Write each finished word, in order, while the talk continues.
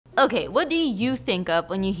Okay, what do you think of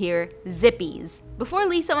when you hear Zippy's? Before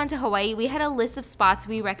Lisa went to Hawaii, we had a list of spots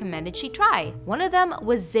we recommended she try. One of them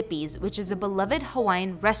was Zippy's, which is a beloved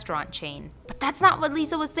Hawaiian restaurant chain. But that's not what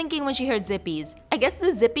Lisa was thinking when she heard Zippy's. I guess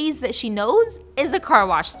the Zippy's that she knows is a car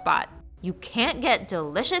wash spot. You can't get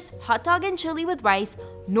delicious hot dog and chili with rice,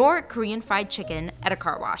 nor Korean fried chicken at a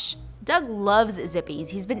car wash. Doug loves Zippy's.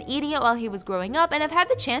 He's been eating it while he was growing up, and I've had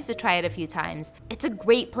the chance to try it a few times. It's a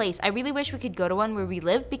great place. I really wish we could go to one where we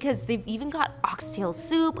live because they've even got oxtail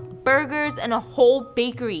soup, burgers, and a whole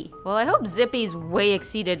bakery. Well, I hope Zippy's way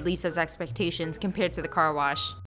exceeded Lisa's expectations compared to the car wash.